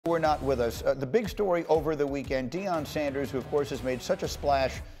Were not with us. The big story over the weekend, Deion Sanders, who of course has made such a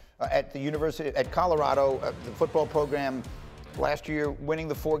splash at the University, at Colorado, the football program last year, winning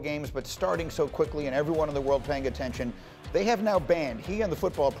the 4 games, but starting so quickly and everyone in the world paying attention. They have now banned, he and the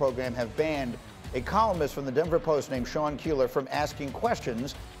football program have banned a columnist from the Denver Post named Sean Keeler from asking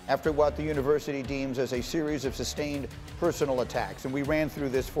questions after what the university deems as a series of sustained personal attacks. And we ran through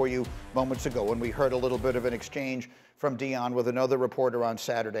this for you moments ago when we heard a little bit of an exchange from Deion with another reporter on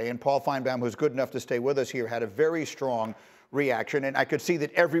Saturday. And Paul Finebaum, who's good enough to stay with us here, had a very strong reaction. And I could see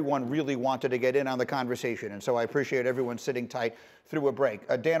that everyone really wanted to get in on the conversation. And so I appreciate everyone sitting tight through a break.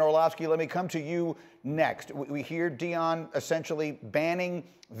 Dan Orlovsky, let me come to you next. We hear Deion essentially banning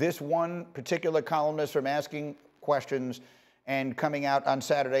this one particular columnist from asking questions and coming out on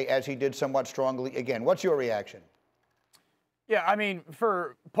Saturday as he did somewhat strongly again. What's your reaction? Yeah, I mean,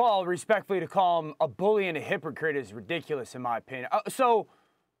 for Paul, respectfully, to call him a bully and a hypocrite is ridiculous, in my opinion. So,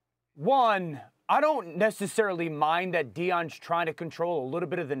 one, I don't necessarily mind that Deion's trying to control a little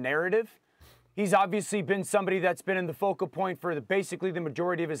bit of the narrative. He's obviously been somebody that's been in the focal point for basically the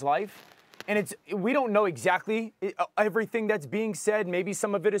majority of his life. And we don't know exactly everything that's being said. Maybe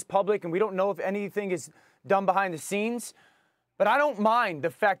some of it is public, and we don't know if anything is done behind the scenes. But I don't mind the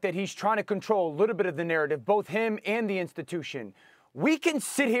fact that he's trying to control a little bit of the narrative, both him and the institution. We can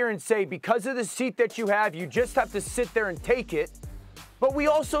sit here and say, because of the seat that you have, you just have to sit there and take it. But we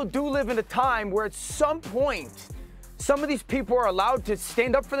also do live in a time where at some point, some of these people are allowed to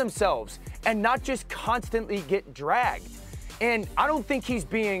stand up for themselves and not just constantly get dragged. And I don't think he's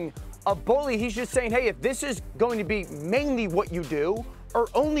being a bully. He's just saying, hey, if this is going to be mainly what you do, or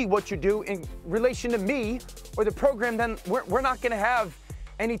only what you do in relation to me or the program, then we're not going to have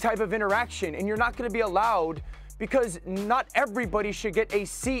any type of interaction. And you're not going to be allowed, because not everybody should get a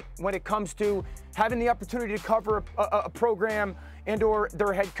seat when it comes to having the opportunity to cover a program and or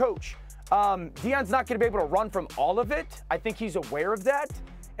their head coach. Deion's not going to be able to run from all of it. I think he's aware of that.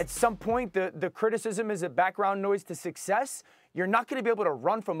 At some point, the criticism is a background noise to success. You're not going to be able to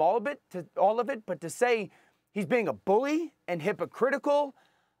run from all of it, but to say he's being a bully and hypocritical,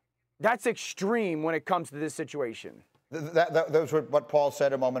 that's extreme when it comes to this situation. Those were what Paul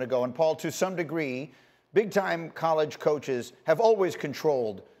said a moment ago. And Paul, to some degree, big-time college coaches have always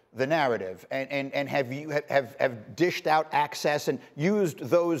controlled the narrative and have dished out access and used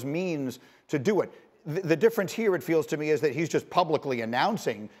those means to do it. The difference here, it feels to me, is that he's just publicly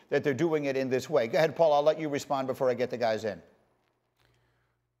announcing that they're doing it in this way. Go ahead, Paul. I'll let you respond before I get the guys in.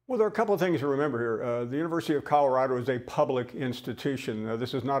 Well, there are a couple of things to remember here. The University of Colorado is a public institution.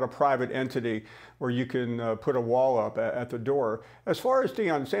 This is not a private entity where you can put a wall up at the door. As far as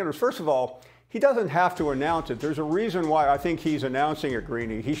Deion Sanders, first of all, he doesn't have to announce it. There's a reason why I think he's announcing it,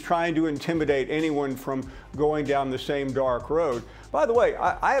 Greeny. He's trying to intimidate anyone from going down the same dark road. By the way,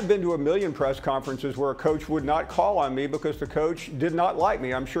 I have been to a million press conferences where a coach would not call on me because the coach did not like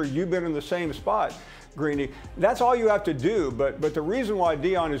me. I'm sure you've been in the same spot, Greeny. That's all you have to do, but the reason why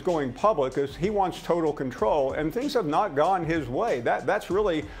Deion is going public is he wants total control, and things have not gone his way. That's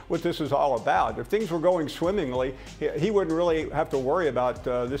really what this is all about. If things were going swimmingly, he wouldn't really have to worry about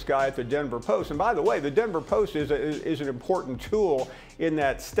this guy at the Denver Post. And by the way, the Denver Post is an important tool in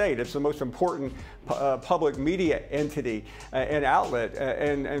that state. It's the most important public media entity and outlet,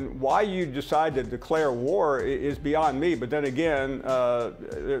 and why you decide to declare war is beyond me. But then again,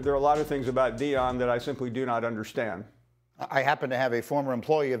 there are a lot of things about Deion that I simply do not understand. I happen to have a former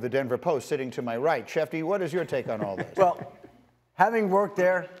employee of the Denver Post sitting to my right. Schefter, what is your take on all this? Well, having worked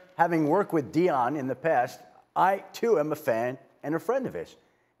there, having worked with Deion in the past, I too am a fan and a friend of his.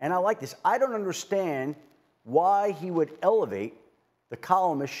 And I like this. I don't understand why he would elevate the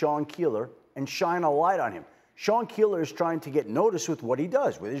columnist Sean Keeler and shine a light on him. Sean Keeler is trying to get noticed with what he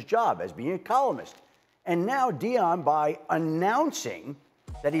does, with his job as being a columnist. And now Deion, by announcing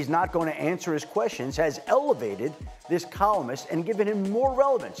that he's not going to answer his questions, has elevated this columnist and given him more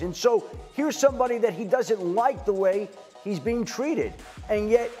relevance. And so here's somebody that he doesn't like the way he's being treated.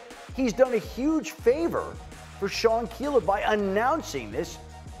 And yet he's done a huge favor for Sean Keeler by announcing this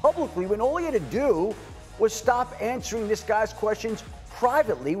publicly when all he had to do was stop answering this guy's questions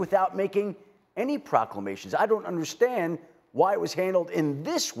privately without making any proclamations. I don't understand why it was handled in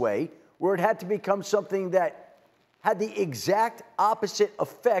this way, where it had to become something that had the exact opposite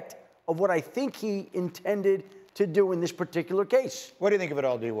effect of what I think he intended to do in this particular case. What do you think of it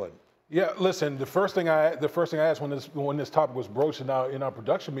all, D. Wood? Yeah, listen, the first thing I asked when this topic was broached in our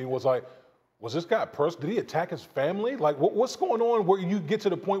production meeting was like, was this guy personal? Did he attack his family? Like, what's going on where you get to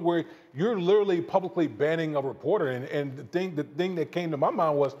the point where you're literally publicly banning a reporter? And the thing that came to my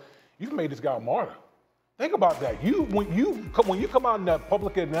mind was, you've made this guy a martyr. Think about that. When you come out and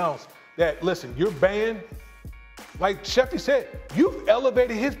publicly announce that, listen, you're banned, like Schefter said, you've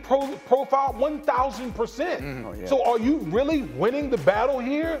elevated his profile 1,000%. Oh, yeah. So are you really winning the battle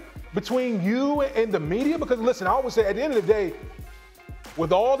here between you and the media? Because listen, I always say at the end of the day,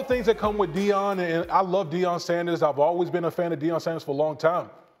 with all the things that come with Deion, and I love Deion Sanders, I've always been a fan of Deion Sanders for a long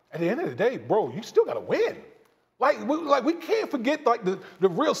time. At the end of the day, bro, you still got to win. We can't forget like the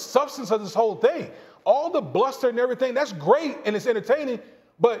real substance of this whole thing. All the bluster and everything, that's great and it's entertaining,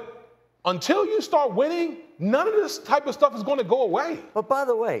 but until you start winning, none of this type of stuff is going to go away. But by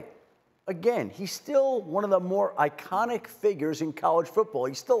the way, again, he's still one of the more iconic figures in college football.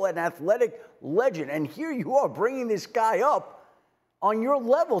 He's still an athletic legend, and here you are bringing this guy up on your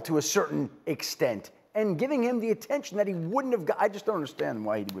level to a certain extent and giving him the attention that he wouldn't have got. I just don't understand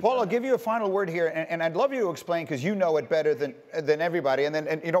why he would. Paul, I'll give you a final word here, and I'd love you to explain because you know it better than everybody.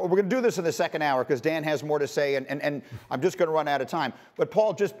 And you know, we're going to do this in the second hour because Dan has more to say, and I'm just going to run out of time. But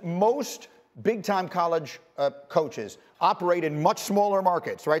Paul, just most big-time college coaches operate in much smaller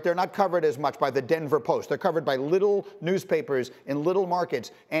markets, right? They're not covered as much by the Denver Post. They're covered by little newspapers in little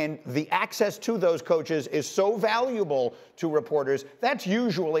markets. And the access to those coaches is so valuable to reporters. That's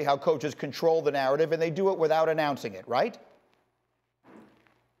usually how coaches control the narrative, and they do it without announcing it, right?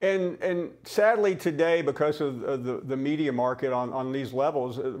 And sadly today, because of the media market on these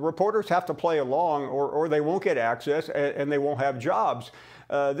levels, reporters have to play along or they won't get access and they won't have jobs.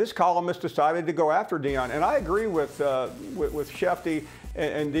 This columnist decided to go after Deion, and I agree with Schefter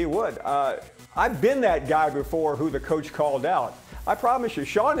and D. Wood. I've been that guy before who the coach called out. I promise you,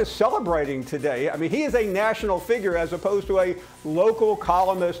 Sean is celebrating today. I mean, he is a national figure as opposed to a local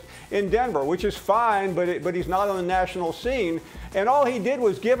columnist in Denver, which is fine, but he's not on the national scene. And all he did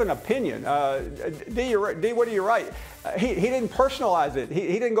was give an opinion. D, what are you right? He didn't personalize it.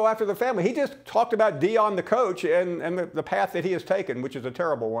 He didn't go after the family. He just talked about Deion, the coach, and the path that he has taken, which is a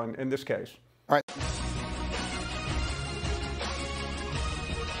terrible one in this case. All right.